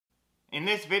In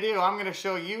this video, I'm going to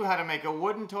show you how to make a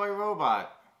wooden toy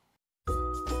robot.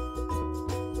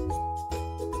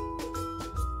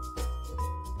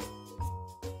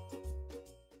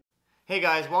 Hey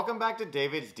guys, welcome back to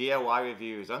David's DIY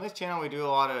Reviews. On this channel we do a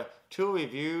lot of tool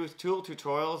reviews, tool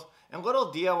tutorials, and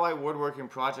little DIY woodworking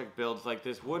project builds like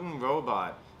this wooden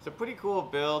robot. It's a pretty cool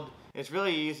build. It's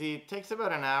really easy. It takes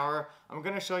about an hour. I'm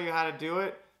going to show you how to do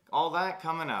it. All that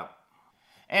coming up.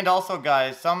 And also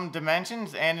guys, some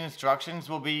dimensions and instructions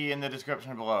will be in the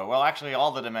description below. Well, actually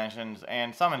all the dimensions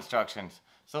and some instructions.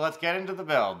 So let's get into the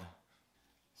build.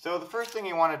 So the first thing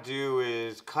you want to do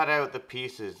is cut out the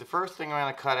pieces. The first thing I'm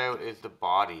going to cut out is the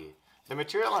body. The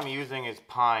material I'm using is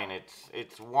pine.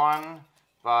 It's 1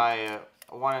 by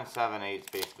 1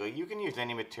 7/8 basically. You can use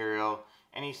any material,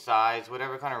 any size,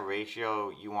 whatever kind of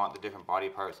ratio you want the different body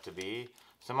parts to be.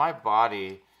 So my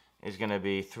body is going to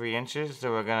be 3 inches,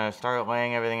 so we're going to start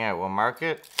laying everything out. We'll mark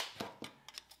it,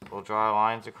 we'll draw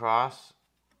lines across,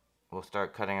 we'll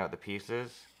start cutting out the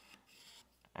pieces,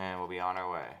 and we'll be on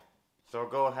our way. So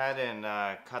we'll go ahead and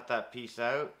cut that piece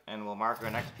out, and we'll mark our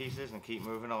next pieces and keep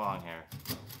moving along here.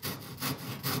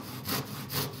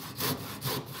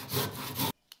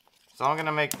 So I'm going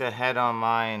to make the head on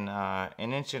mine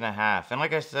 1.5 inches. And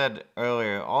like I said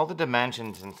earlier, all the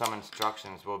dimensions and some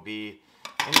instructions will be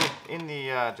in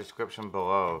the description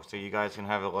below, so you guys can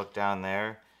have a look down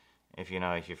there if you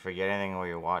forget anything while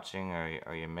you're watching,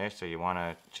 or you miss, or you want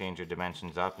to change your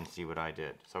dimensions up and see what I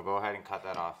did. So go ahead and cut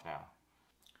that off now.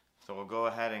 So we'll go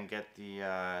ahead and get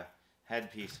the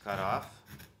head piece cut off.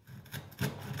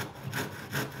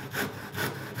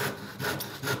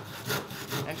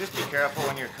 And just be careful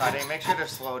when you're cutting. Make sure to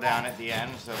slow down at the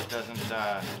end so it doesn't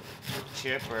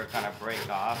chip or kind of break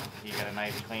off. You get a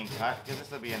nice clean cut, because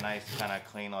this will be a nice kind of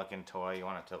clean looking toy. You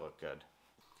want it to look good.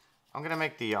 I'm going to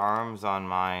make the arms on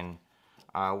mine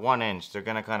 1 inch. They're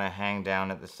going to kind of hang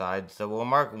down at the sides. So we'll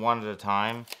mark one at a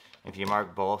time. If you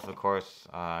mark both, of course,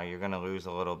 you're going to lose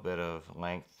a little bit of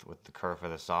length with the curve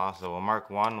of the saw. So we'll mark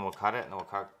one, we'll cut it,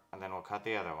 and then we'll cut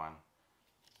the other one.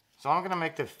 So I'm going to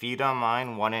make the feet on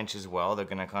mine 1 inch as well. They're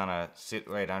going to kind of sit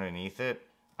right underneath it.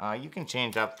 You can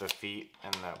change up the feet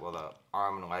and the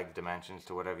arm and leg dimensions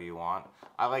to whatever you want.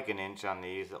 I like 1 inch on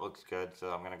these. It looks good,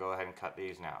 so I'm going to go ahead and cut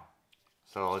these now.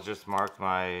 So I'll just mark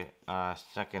my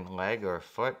second leg or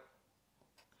foot.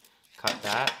 Cut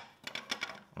that.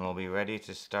 And we'll be ready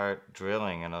to start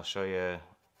drilling, and I'll show you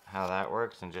how that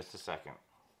works in just a second.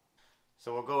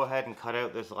 So we'll go ahead and cut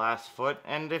out this last foot,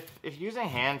 and if using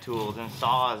hand tools and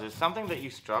saws is something that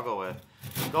you struggle with,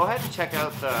 go ahead and check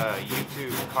out the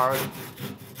YouTube card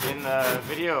in the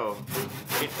video.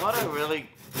 It's a lot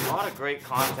of great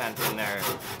content in there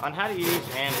on how to use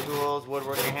hand tools,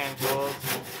 woodworking hand tools.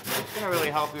 It's going to really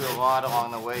help you a lot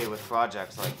along the way with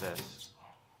projects like this.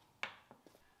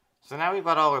 So now we've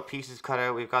got all our pieces cut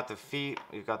out. We've got the feet,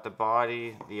 we've got the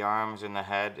body, the arms, and the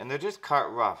head, and they're just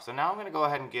cut rough. So now I'm going to go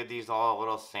ahead and give these all a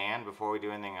little sand before we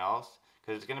do anything else,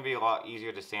 because it's going to be a lot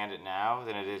easier to sand it now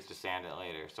than it is to sand it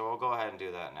later. So we'll go ahead and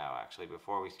do that now, actually,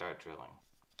 before we start drilling.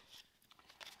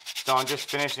 So I'm just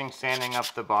finishing sanding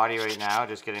up the body right now,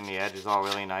 just getting the edges all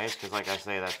really nice, because like I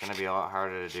say, that's going to be a lot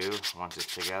harder to do once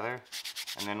it's together.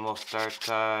 And then we'll start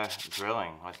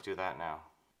drilling. Let's do that now.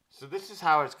 So this is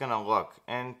how it's going to look,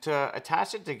 and to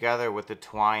attach it together with the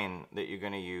twine that you're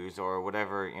going to use, or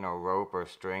whatever, rope or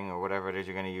string or whatever it is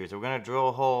you're going to use, we're going to drill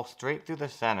a hole straight through the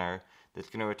center that's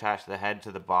going to attach the head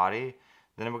to the body.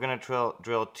 Then we're going to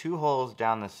drill 2 holes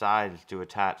down the sides to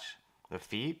attach the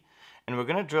feet, and we're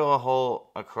going to drill a hole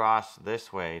across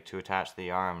this way to attach the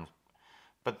arms.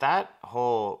 But that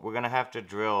hole we're going to have to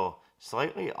drill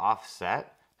slightly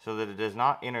offset, so that it does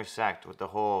not intersect with the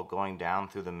hole going down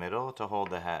through the middle to hold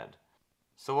the head.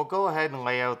 So we'll go ahead and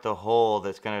lay out the hole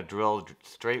that's going to drill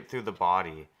straight through the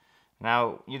body.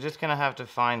 Now you're just going to have to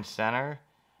find center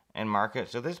and mark it.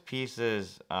 So this piece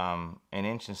is 1 7/8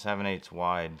 inches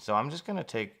wide. So I'm just going to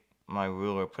take my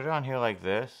ruler, put it on here like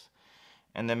this,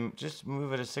 and then just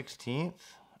move it a 1/16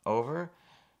 over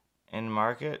and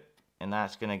mark it. And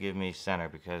that's going to give me center,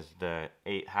 because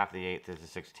half the eighth is the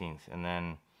 1/16. And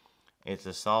then it's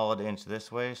a solid inch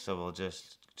this way, so we'll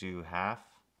just do half,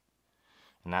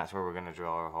 and that's where we're going to drill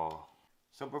our hole.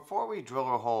 So before we drill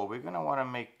our hole, we're going to want to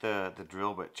make the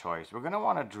drill bit choice. We're going to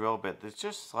want a drill bit that's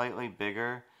just slightly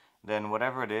bigger than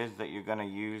whatever it is that you're going to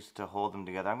use to hold them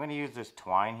together. I'm going to use this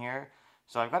twine here.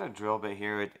 So I've got a drill bit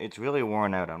here. It's really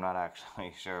worn out. I'm not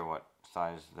actually sure what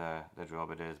size the drill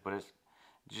bit is, but it's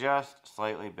just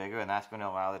slightly bigger, and that's going to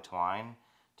allow the twine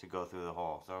to go through the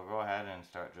hole. So go ahead and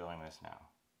start drilling this now.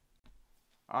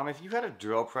 If you had a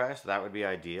drill press, that would be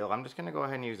ideal. I'm just going to go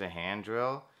ahead and use a hand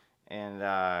drill,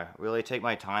 and really take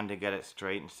my time to get it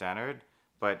straight and centered.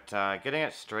 But getting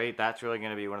it straight, that's really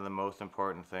going to be one of the most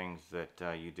important things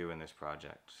that you do in this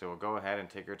project. So we'll go ahead and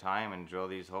take your time and drill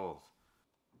these holes.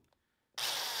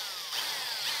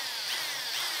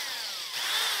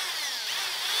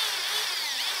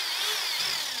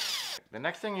 The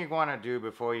next thing you want to do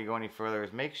before you go any further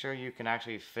is make sure you can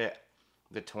actually fit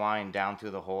the twine down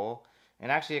through the hole. And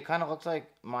actually it kind of looks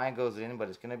like mine goes in, but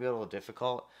it's going to be a little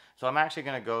difficult. So I'm actually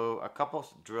going to go a couple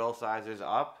drill sizes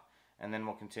up, and then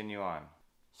we'll continue on.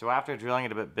 So after drilling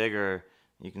it a bit bigger,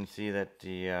 you can see that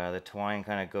the twine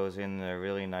kind of goes in there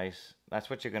really nice. That's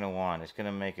what you're going to want. It's going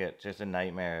to make it just a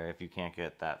nightmare if you can't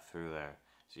get that through there.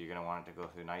 So you're going to want it to go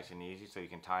through nice and easy so you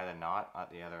can tie the knot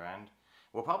at the other end.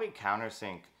 We'll probably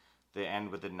countersink the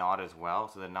end with the knot as well,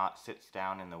 so the knot sits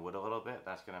down in the wood a little bit.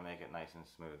 That's going to make it nice and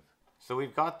smooth. So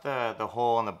we've got the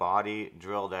hole in the body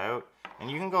drilled out,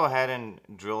 and you can go ahead and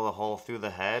drill the hole through the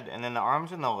head, and then the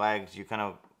arms and the legs you kind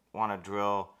of want to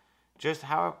drill just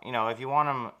how, you know, if you want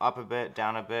them up a bit,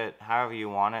 down a bit, however you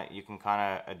want it, you can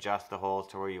kind of adjust the holes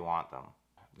to where you want them.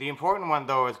 The important one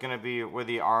though is going to be where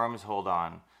the arms hold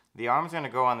on. The arm's going to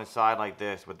go on the side like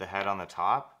this with the head on the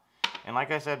top, and like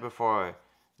I said before,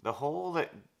 the hole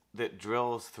that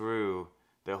drills through,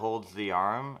 that holds the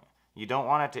arm, you don't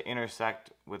want it to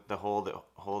intersect with the hole that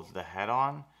holds the head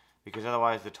on, because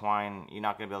otherwise the twine, you're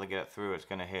not going to be able to get it through, it's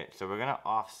going to hit. So we're going to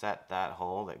offset that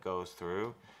hole that goes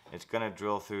through. It's going to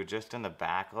drill through just in the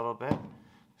back a little bit,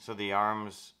 so the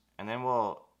arms, and then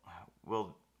we'll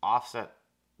offset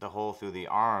the hole through the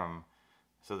arm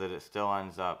so that it still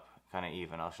ends up kind of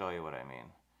even. I'll show you what I mean.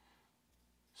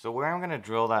 So where I'm going to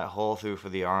drill that hole through for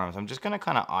the arms, I'm just going to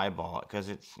kind of eyeball it, because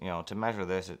it's, you know, to measure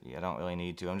this, I don't really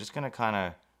need to. I'm just going to kind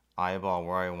of eyeball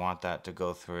where I want that to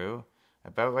go through.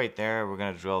 About right there, we're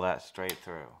going to drill that straight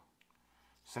through.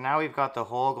 So now we've got the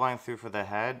hole going through for the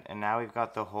head, and now we've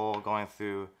got the hole going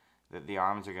through that the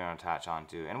arms are going to attach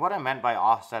onto. And what I meant by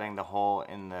offsetting the hole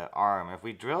in the arm, if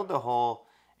we drilled the hole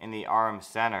in the arm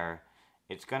center,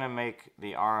 it's going to make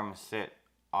the arm sit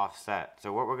offset.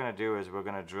 So what we're going to do is we're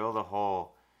going to drill the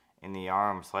hole in the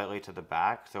arm slightly to the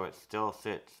back so it still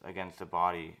sits against the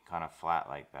body kind of flat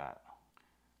like that.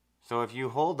 So if you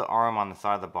hold the arm on the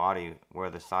side of the body where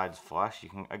the side's flush, you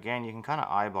can kind of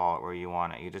eyeball it where you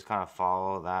want it. You just kind of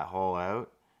follow that hole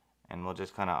out, and we'll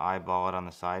just kind of eyeball it on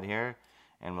the side here,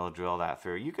 and we'll drill that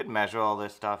through. You could measure all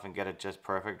this stuff and get it just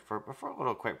perfect for a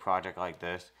little quick project like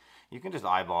this. You can just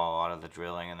eyeball a lot of the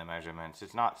drilling and the measurements.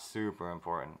 It's not super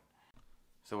important.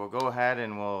 So we'll go ahead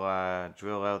and we'll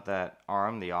drill out that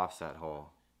arm, the offset hole.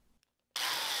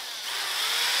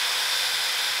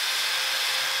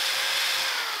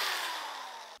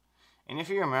 And if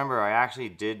you remember, I actually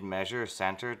did measure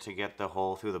center to get the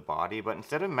hole through the body, but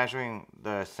instead of measuring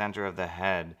the center of the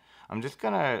head, I'm just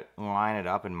going to line it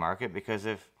up and mark it, because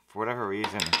if for whatever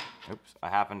reason, I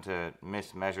happen to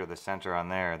mismeasure the center on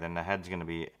there, then the head's going to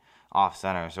be off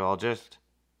center. So I'll just,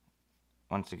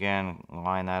 once again,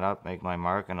 line that up, make my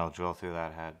mark, and I'll drill through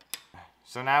that head.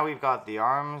 So now we've got the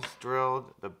arms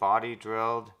drilled, the body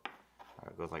drilled,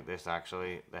 it goes like this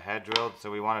actually, the head drilled,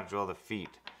 so we want to drill the feet.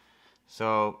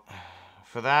 So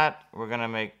for that, we're going to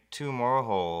make 2 more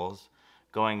holes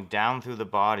going down through the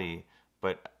body,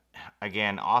 but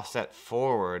again, offset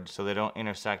forward so they don't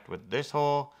intersect with this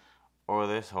hole or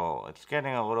this hole. It's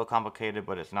getting a little complicated,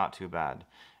 but it's not too bad.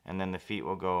 And then the feet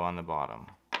will go on the bottom.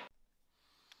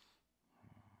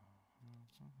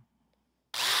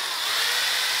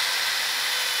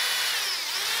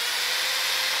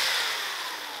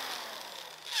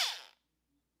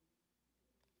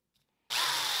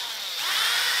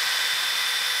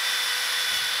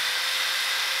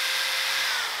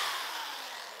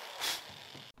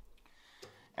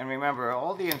 And remember,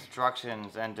 all the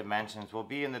instructions and dimensions will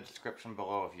be in the description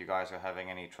below if you guys are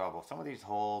having any trouble. Some of these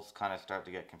holes kind of start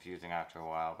to get confusing after a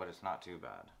while, but it's not too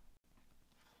bad.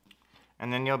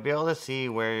 And then you'll be able to see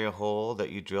where your hole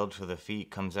that you drilled for the feet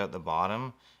comes out the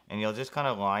bottom, and you'll just kind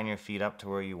of line your feet up to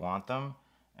where you want them,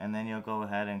 and then you'll go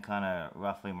ahead and kind of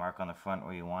roughly mark on the front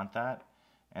where you want that.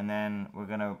 And then we're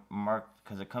going to mark,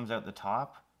 because it comes out the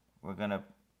top, we're going to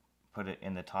put it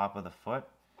in the top of the foot,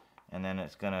 and then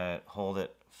it's going to hold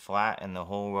it flat, and the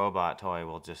whole robot toy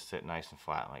will just sit nice and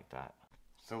flat like that.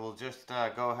 So we'll just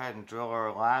go ahead and drill our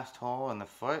last hole in the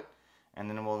foot, and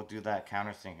then we'll do that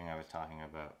countersinking I was talking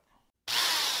about.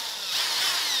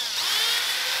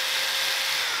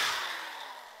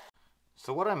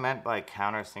 So what I meant by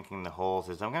countersinking the holes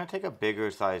is I'm going to take a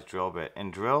bigger size drill bit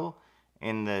and drill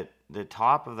in the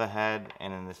top of the head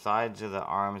and in the sides of the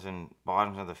arms and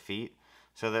bottoms of the feet,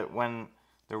 so that when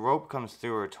the rope comes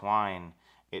through or twine,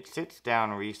 it sits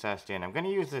down recessed in. I'm going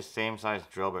to use this same size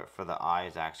drill bit for the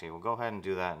eyes actually. We'll go ahead and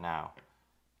do that now.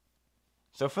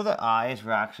 So for the eyes,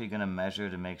 we're actually going to measure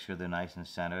to make sure they're nice and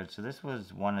centered. So this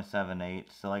was 1 7/8.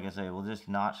 So like I say, we'll just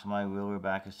notch my ruler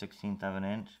back a 1/16 of an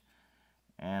inch.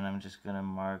 And I'm just going to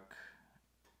mark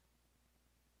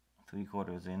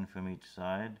 3/4 in from each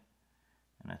side.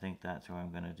 And I think that's where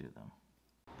I'm going to do them.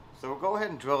 So we'll go ahead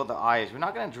and drill the eyes. We're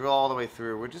not going to drill all the way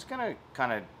through. We're just going to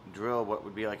kind of drill what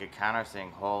would be like a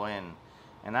countersink hole in.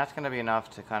 And that's going to be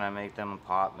enough to kind of make them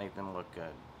pop, make them look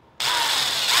good.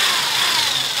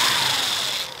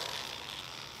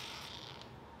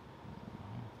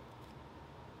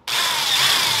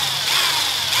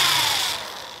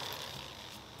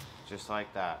 Just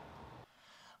like that.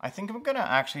 I think I'm going to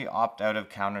actually opt out of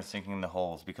countersinking the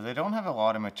holes because I don't have a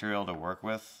lot of material to work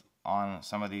with on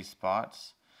some of these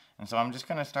spots. And so I'm just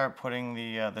going to start putting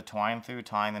the twine through,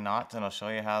 tying the knots, and I'll show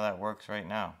you how that works right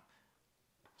now.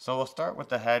 So we'll start with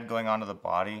the head going onto the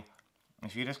body.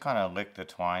 If you just kind of lick the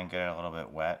twine, get it a little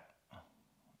bit wet,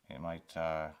 it might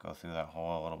go through that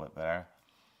hole a little bit better.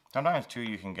 Sometimes too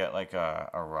you can get like a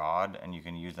rod and you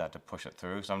can use that to push it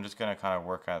through. So I'm just going to kind of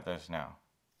work at this now.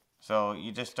 So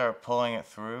you just start pulling it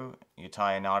through, you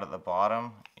tie a knot at the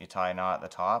bottom, you tie a knot at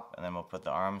the top, and then we'll put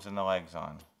the arms and the legs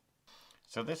on.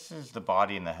 So this is the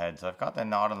body and the head. So I've got the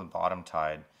knot on the bottom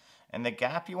tied. And the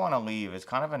gap you want to leave is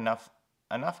kind of enough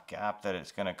gap that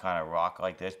it's going to kind of rock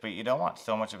like this, but you don't want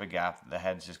so much of a gap that the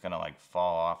head's just going to like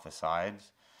fall off the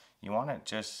sides. You want it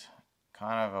just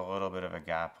kind of a little bit of a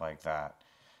gap like that.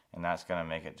 And that's going to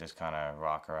make it just kind of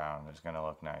rock around. It's going to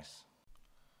look nice.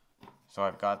 So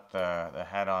I've got the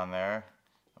head on there.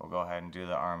 We'll go ahead and do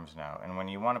the arms now. And when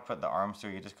you want to put the arms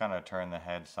through, you just kind of turn the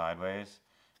head sideways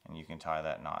and you can tie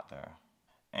that knot there.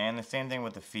 And the same thing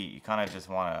with the feet. You kind of just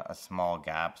want a small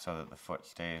gap so that the foot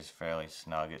stays fairly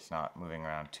snug. It's not moving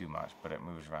around too much, but it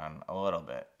moves around a little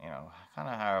bit, you know, kind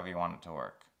of however you want it to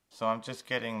work. So I'm just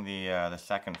getting the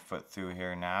second foot through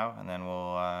here now, and then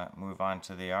we'll move on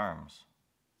to the arms.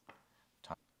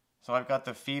 So I've got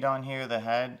the feet on here, the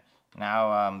head.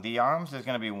 Now the arms is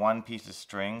going to be one piece of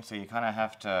string, so you kind of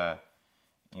have to,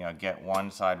 you know, get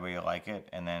one side where you like it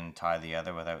and then tie the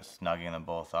other without snugging them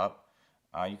both up.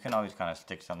 You can always kind of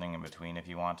stick something in between if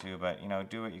you want to, but you know,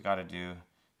 do what you got to do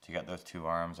to get those two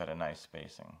arms at a nice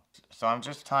spacing. So I'm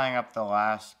just tying up the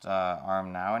last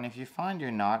arm now, and if you find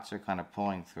your knots are kind of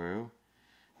pulling through,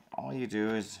 all you do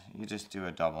is you just do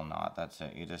a double knot. That's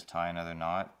it. You just tie another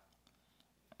knot,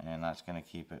 and that's going to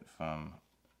keep it from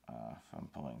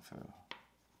pulling through.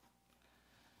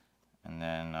 And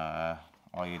then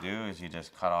all you do is you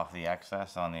just cut off the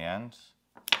excess on the ends.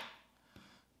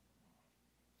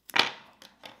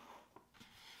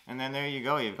 And then there you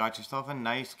go, you've got yourself a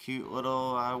nice cute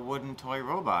little wooden toy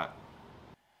robot.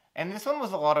 And this one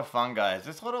was a lot of fun, guys.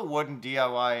 This little wooden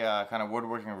DIY kind of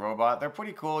woodworking robot, they're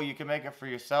pretty cool. You can make it for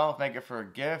yourself, make it for a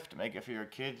gift, make it for your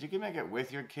kids. You can make it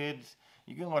with your kids.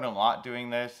 You can learn a lot doing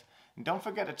this. And don't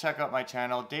forget to check out my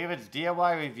channel, David's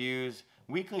DIY Reviews,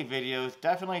 weekly videos.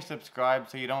 Definitely subscribe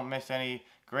so you don't miss any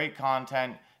great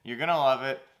content. You're gonna love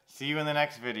it. See you in the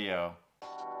next video.